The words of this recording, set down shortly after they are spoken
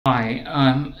Hi,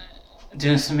 I'm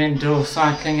doing some indoor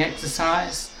cycling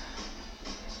exercise,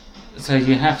 so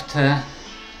you have to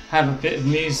have a bit of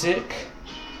music,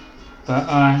 but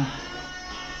I'm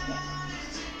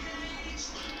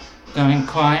going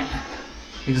quite,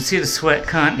 you can see the sweat,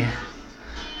 can't you?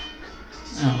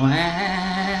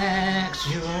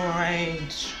 Wax your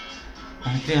age,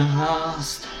 like you're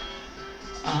lost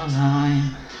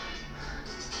online,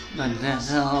 but that's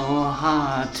so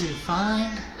hard to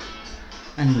find.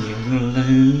 And you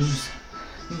lose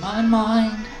my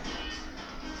mind.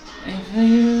 If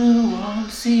you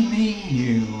won't see me,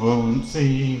 you won't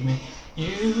see me.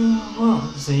 You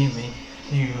won't see me.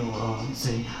 You won't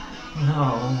see.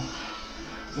 No,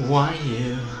 why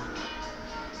you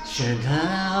should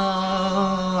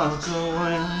walk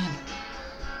away.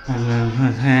 I love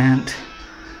my hand.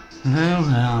 No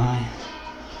lie.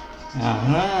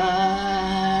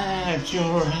 I let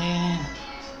your hand.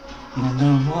 I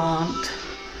don't want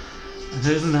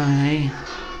to lie,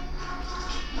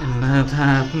 and love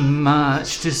have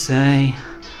much to say,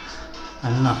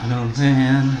 and I don't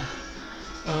run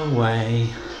away.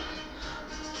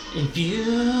 If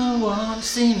you won't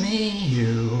see me,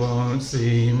 you won't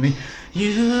see me,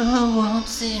 you won't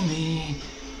see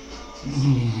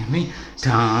me,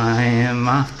 time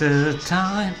after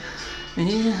time.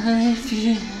 If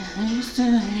you used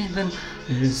to even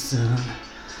listen.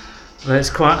 But it's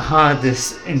quite hard,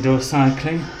 this indoor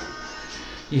cycling.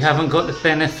 You haven't got the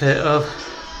benefit of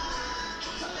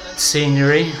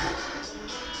scenery,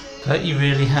 but you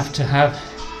really have to have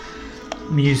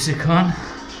music on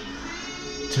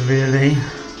to really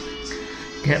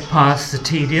get past the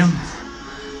tedium.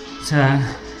 So,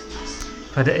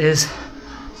 but it is,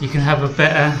 you can have a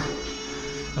better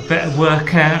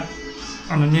workout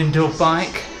on an indoor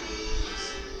bike.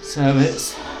 So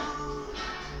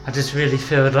I just really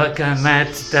feel like going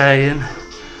mad today and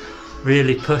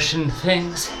really pushing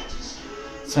things.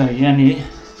 So you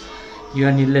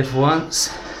only live once.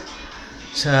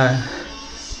 So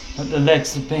but the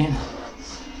legs have been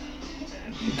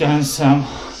doing some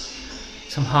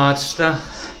hard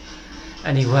stuff.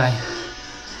 Anyway,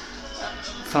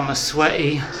 from a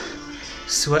sweaty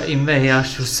me, I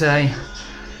shall say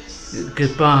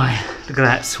goodbye. Look at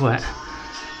that sweat.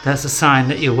 That's a sign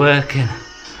that you're working.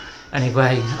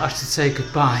 Anyway, I should say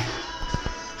goodbye.